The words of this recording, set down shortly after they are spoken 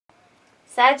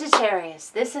Sagittarius,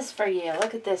 this is for you.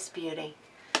 Look at this beauty.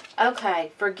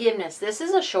 Okay, forgiveness. This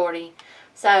is a shorty.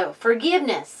 So,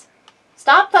 forgiveness.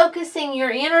 Stop focusing your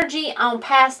energy on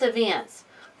past events,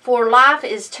 for life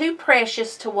is too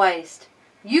precious to waste.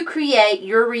 You create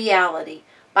your reality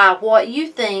by what you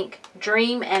think,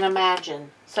 dream, and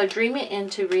imagine. So dream it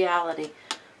into reality.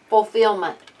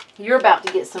 Fulfillment. You're about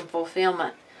to get some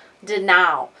fulfillment.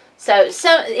 Denial. So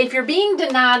if you're being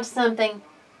denied something,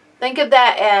 think of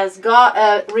that as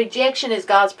God. Rejection is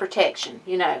God's protection.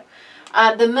 You know,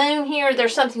 the moon here.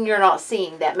 There's something you're not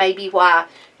seeing. That may be why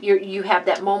you have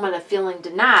that moment of feeling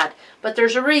denied. But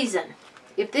there's a reason.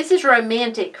 If this is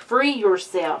romantic, free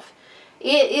yourself.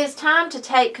 It is time to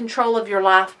take control of your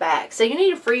life back. So you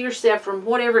need to free yourself from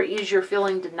whatever it is you're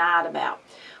feeling denied about.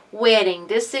 Wedding.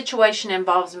 This situation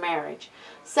involves marriage.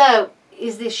 So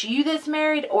is this you that's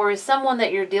married, or is someone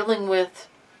that you're dealing with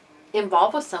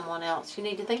involved with someone else? You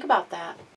need to think about that.